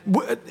 And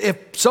if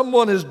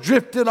someone has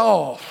drifted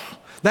off,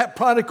 that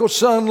prodigal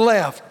son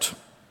left.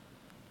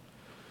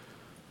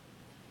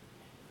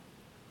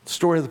 The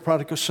story of the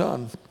prodigal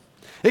son.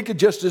 It could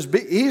just as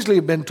easily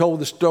have been told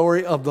the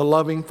story of the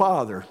loving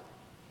father.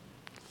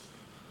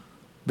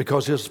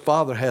 Because his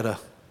father had an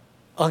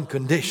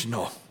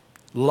unconditional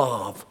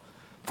love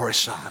for his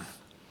son.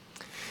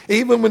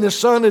 Even when his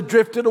son had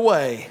drifted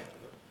away,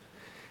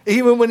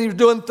 even when he was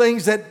doing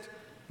things that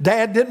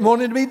dad didn't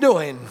want him to be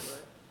doing,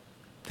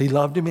 he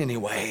loved him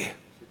anyway.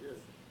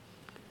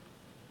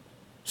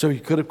 So you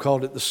could have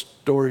called it the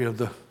story of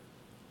the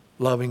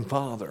loving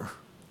father.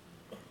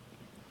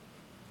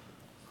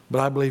 But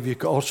I believe you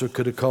also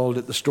could have called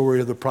it the story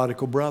of the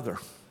prodigal brother.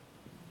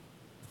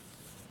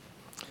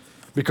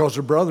 Because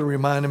the brother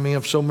reminded me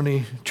of so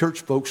many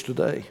church folks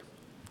today.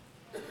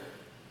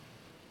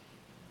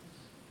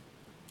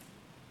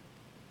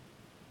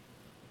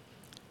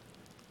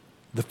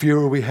 The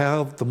fewer we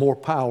have, the more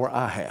power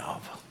I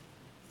have.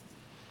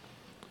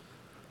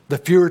 The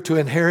fewer to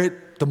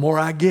inherit, the more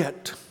I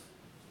get.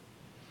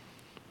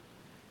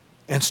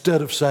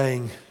 Instead of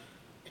saying,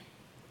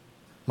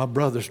 my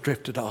brother's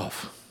drifted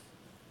off.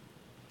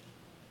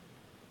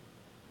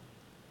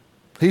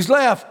 He's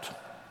left.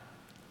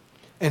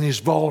 And he's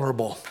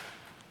vulnerable.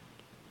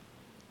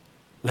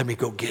 Let me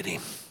go get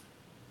him.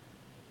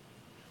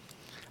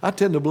 I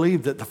tend to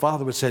believe that the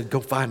father would say, go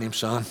find him,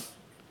 son.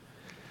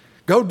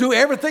 Go do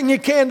everything you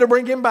can to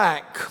bring him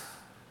back.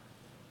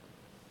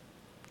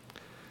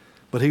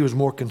 But he was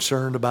more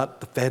concerned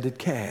about the fatted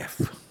calf.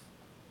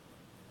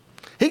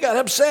 He got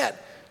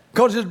upset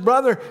because his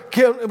brother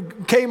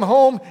came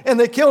home and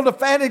they killed a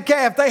fatted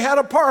calf. They had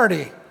a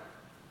party.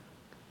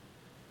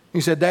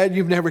 He said, Dad,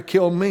 you've never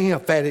killed me, a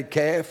fatted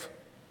calf.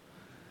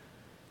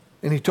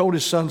 And he told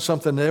his son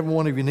something that every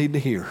one of you need to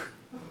hear.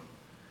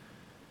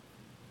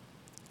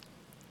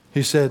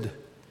 He said,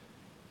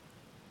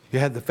 you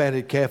had the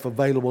fatted calf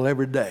available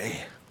every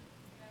day.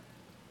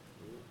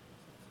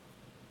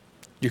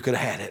 You could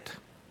have had it.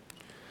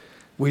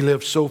 We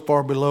live so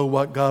far below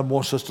what God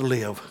wants us to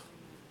live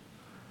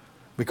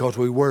because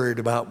we worried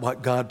about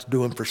what God's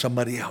doing for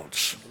somebody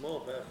else. Come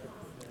on, Pastor.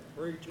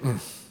 Preach.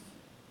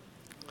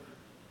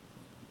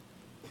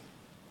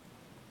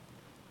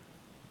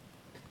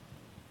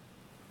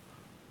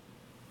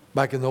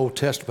 Back in the Old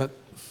Testament,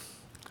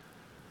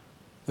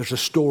 there's a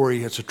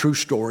story, it's a true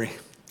story.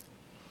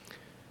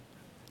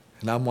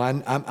 And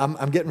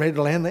I'm getting ready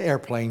to land the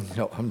airplane.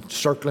 I'm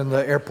circling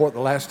the airport the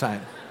last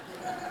time.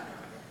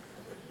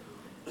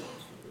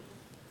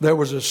 There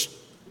was a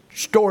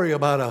story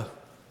about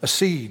a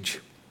siege.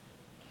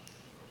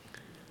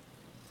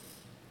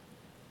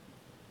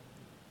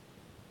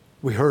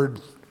 We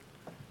heard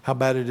how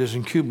bad it is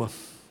in Cuba.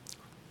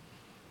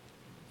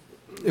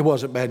 It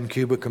wasn't bad in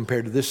Cuba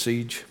compared to this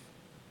siege.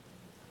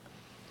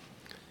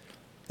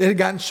 It had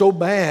gotten so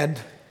bad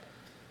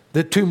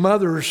that two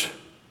mothers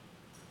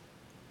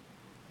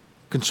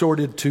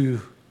consorted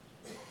to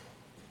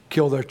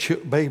kill their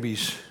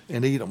babies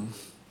and eat them.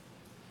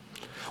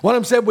 One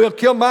of them said, we'll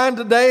kill mine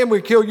today and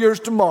we'll kill yours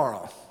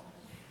tomorrow.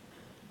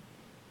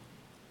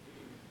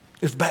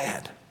 It's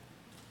bad.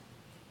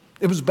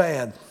 It was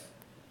bad.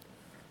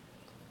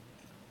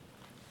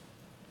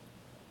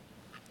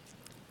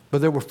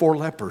 But there were 4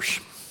 lepers,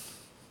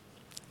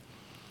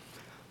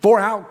 4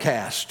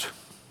 outcasts,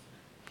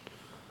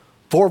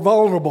 4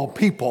 vulnerable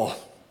people.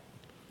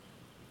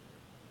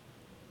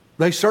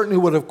 They certainly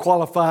would have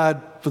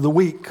qualified for the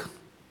weak,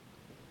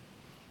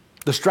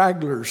 the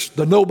stragglers,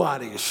 the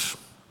nobodies.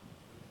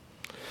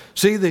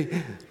 See,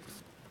 the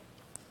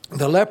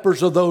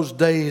lepers of those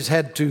days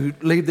had to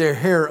leave their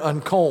hair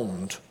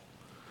uncombed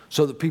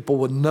so that people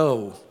would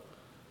know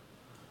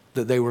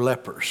that they were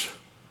lepers.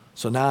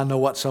 So now I know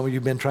what some of you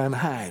have been trying to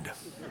hide.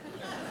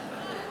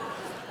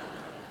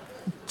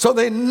 So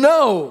they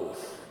know.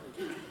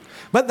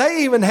 But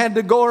they even had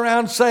to go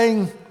around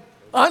saying,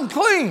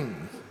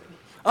 unclean,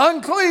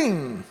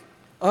 unclean,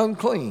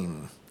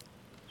 unclean.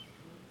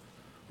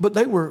 But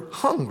they were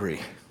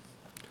hungry.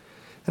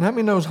 And how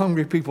many knows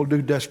hungry people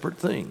do desperate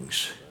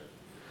things?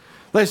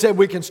 They said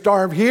we can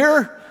starve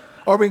here,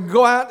 or we can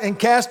go out and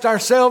cast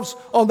ourselves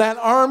on that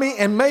army,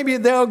 and maybe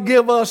they'll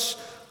give us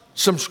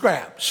some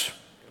scraps.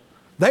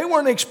 They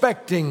weren't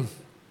expecting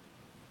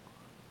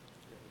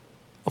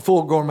a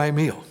full gourmet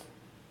meal.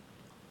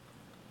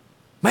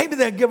 Maybe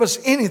they'll give us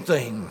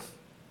anything.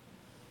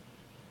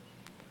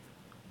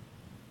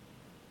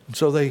 And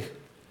so they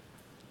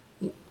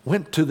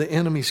went to the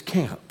enemy's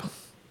camp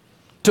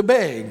to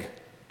beg.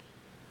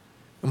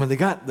 And when they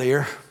got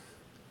there,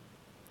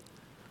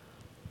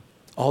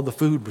 all the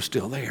food was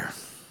still there.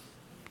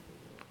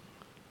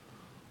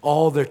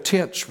 All their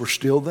tents were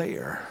still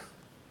there.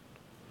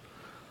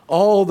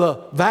 All the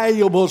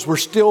valuables were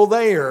still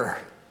there.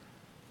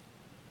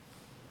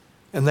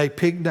 And they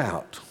pigged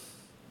out.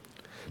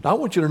 Now, I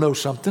want you to know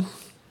something.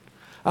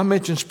 I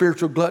mentioned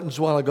spiritual gluttons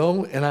a while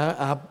ago, and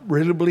I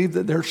really believe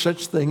that there's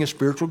such thing as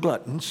spiritual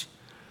gluttons.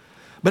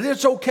 But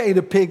it's okay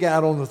to pig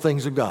out on the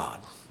things of God.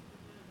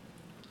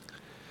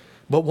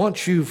 But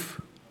once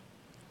you've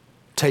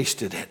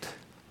tasted it,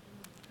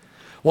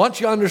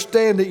 once you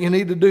understand that you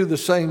need to do the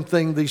same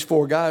thing these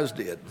 4 guys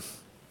did,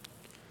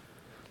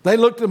 they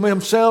looked at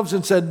themselves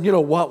and said, you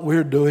know, what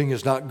we're doing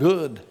is not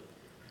good.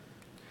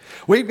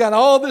 We've got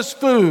all this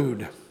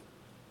food.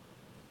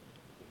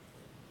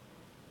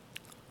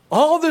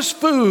 All this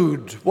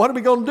food. What are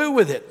we going to do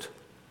with it?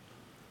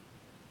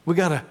 We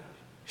got to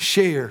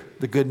share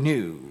the good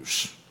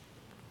news.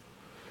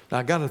 Now,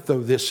 I got to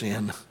throw this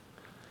in.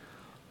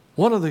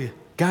 One of the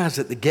guys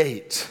at the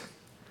gate,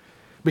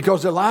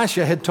 because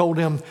Elisha had told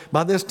him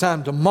by this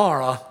time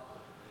tomorrow,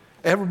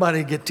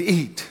 everybody get to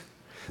eat.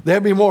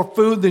 There'll be more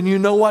food than you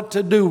know what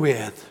to do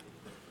with.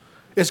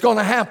 It's going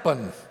to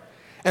happen.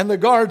 And the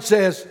guard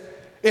says,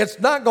 it's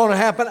not going to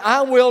happen.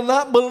 I will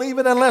not believe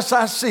it unless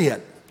I see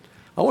it.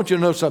 I want you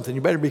to know something.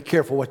 You better be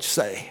careful what you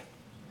say.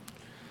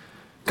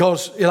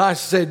 Because Elisha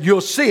said,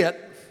 you'll see it,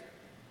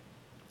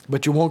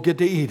 but you won't get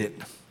to eat it.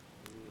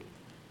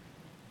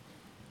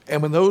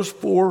 And when those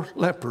 4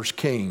 lepers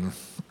came,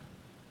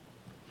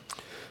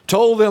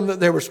 told them that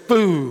there was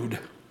food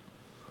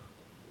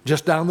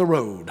just down the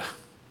road.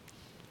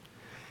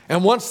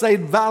 And once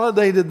they'd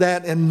validated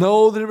that and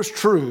know that it was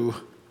true,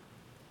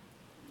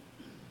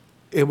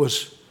 it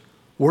was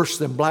worse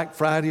than Black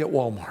Friday at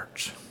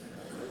Walmart's.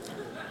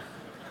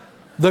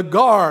 The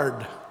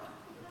guard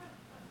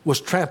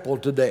was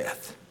trampled to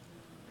death.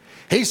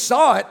 He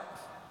saw it.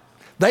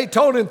 They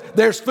told him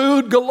there's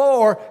food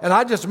galore, and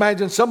I just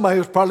imagine somebody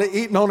was probably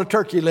eating on a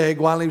turkey leg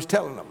while he was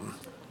telling them.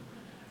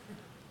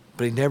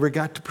 But he never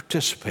got to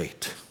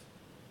participate.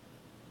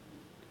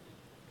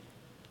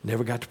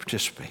 Never got to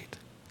participate.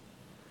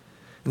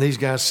 And these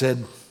guys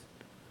said,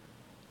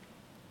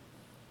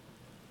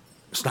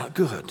 it's not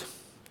good.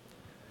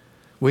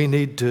 We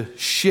need to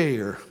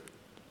share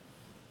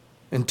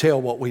and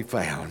tell what we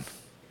found.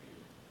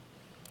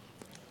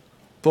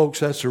 Folks,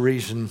 that's the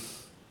reason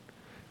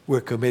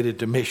we're committed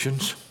to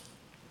missions,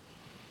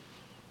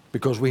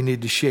 because we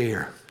need to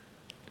share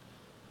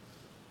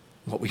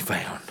what we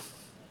found.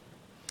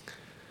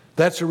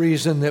 That's the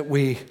reason that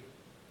we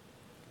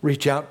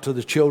reach out to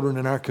the children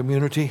in our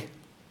community,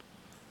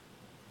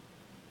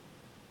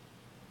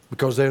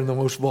 because they're the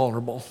most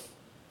vulnerable.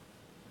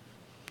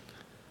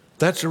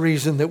 That's the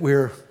reason that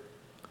we're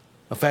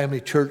a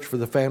family church for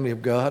the family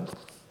of God,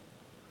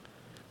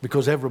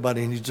 because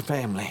everybody needs a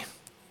family.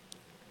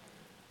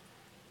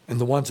 And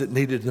the ones that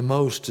need it the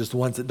most is the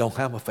ones that don't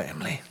have a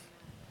family.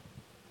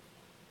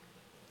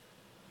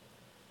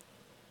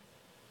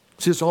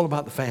 See, it's all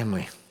about the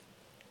family.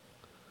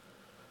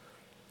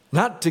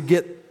 Not to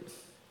get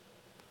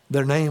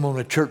their name on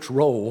a church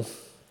roll,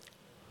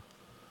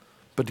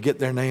 but to get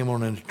their name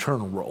on an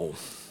eternal roll.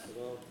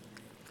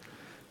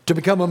 To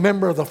become a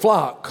member of the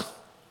flock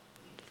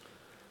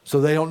so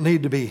they don't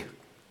need to be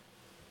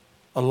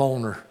a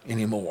loner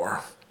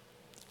anymore.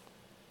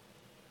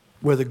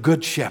 Where the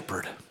good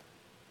shepherd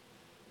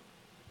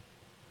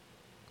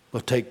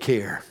will take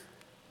care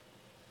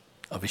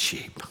of his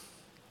sheep.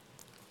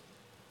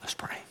 Let's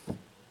pray.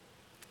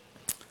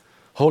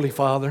 Holy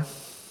Father,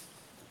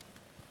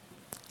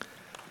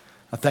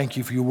 I thank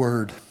you for your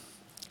word.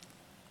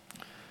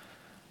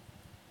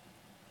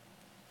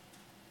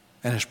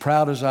 And as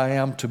proud as I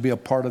am to be a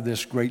part of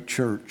this great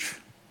church,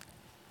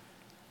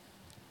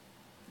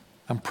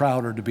 I'm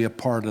prouder to be a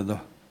part of the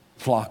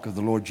flock of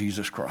the Lord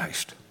Jesus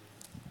Christ.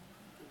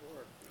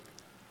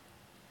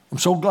 I'm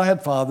so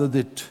glad, Father,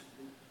 that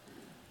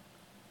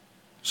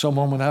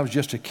someone, when I was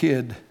just a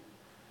kid,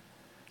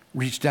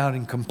 reached out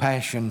in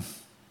compassion.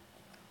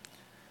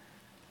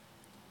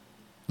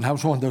 And I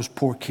was one of those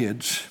poor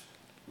kids.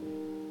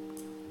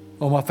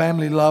 Well, my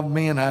family loved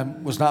me, and I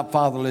was not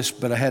fatherless,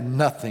 but I had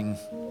nothing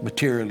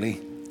materially.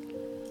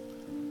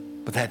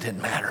 But that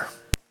didn't matter.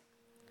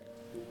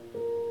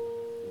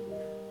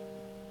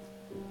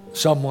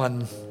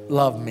 Someone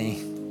loved me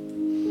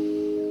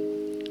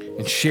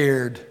and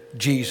shared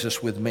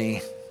Jesus with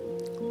me,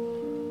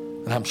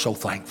 and I'm so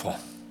thankful.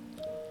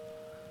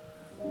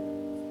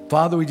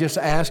 Father, we just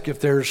ask if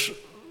there's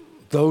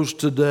those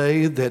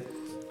today that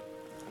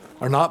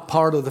are not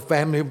part of the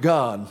family of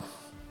God.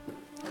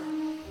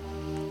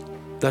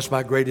 That's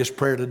my greatest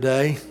prayer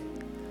today,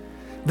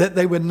 that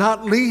they would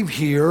not leave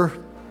here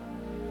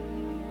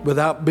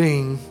without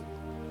being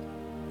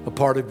a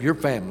part of your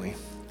family,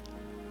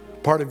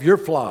 part of your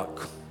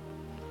flock.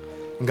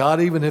 And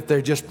God, even if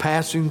they're just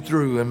passing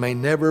through and may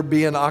never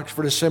be in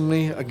Oxford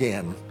Assembly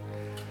again,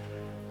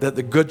 that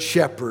the Good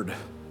Shepherd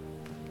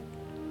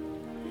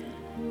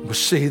will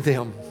see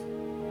them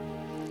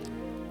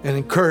and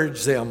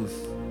encourage them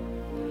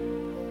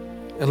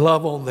and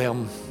love on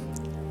them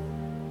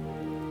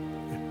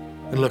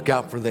and look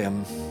out for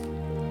them.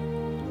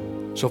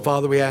 So,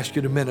 Father, we ask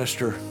you to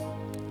minister.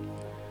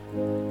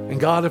 And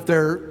God, if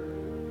there are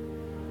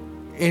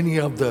any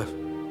of the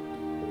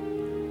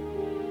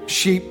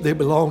sheep that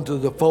belong to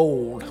the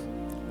fold,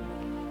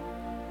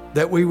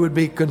 that we would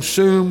be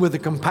consumed with the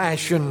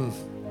compassion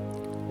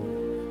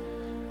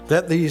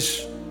that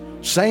these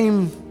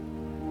same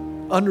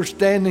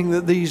understanding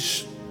that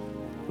these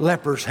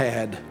lepers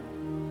had.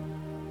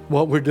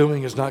 What we're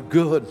doing is not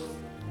good.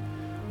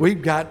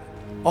 We've got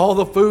all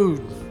the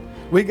food.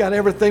 We got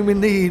everything we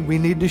need. We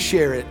need to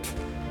share it.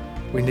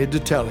 We need to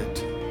tell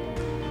it.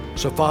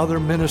 So, Father,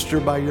 minister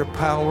by your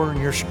power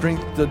and your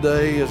strength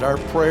today is our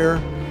prayer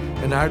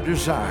and our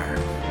desire.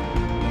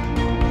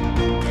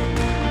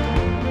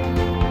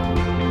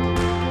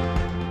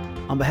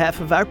 On behalf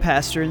of our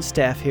pastor and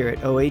staff here at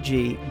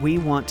OAG, we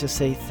want to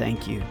say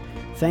thank you.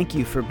 Thank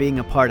you for being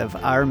a part of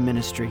our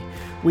ministry.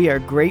 We are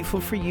grateful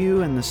for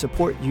you and the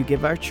support you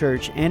give our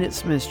church and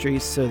its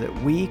ministries so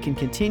that we can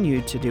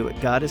continue to do what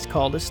God has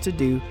called us to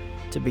do,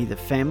 to be the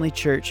family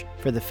church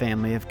for the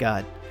family of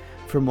God.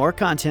 For more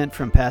content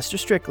from Pastor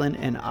Strickland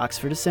and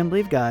Oxford Assembly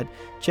of God,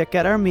 check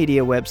out our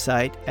media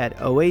website at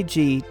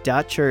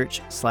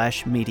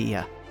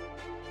oag.church/media.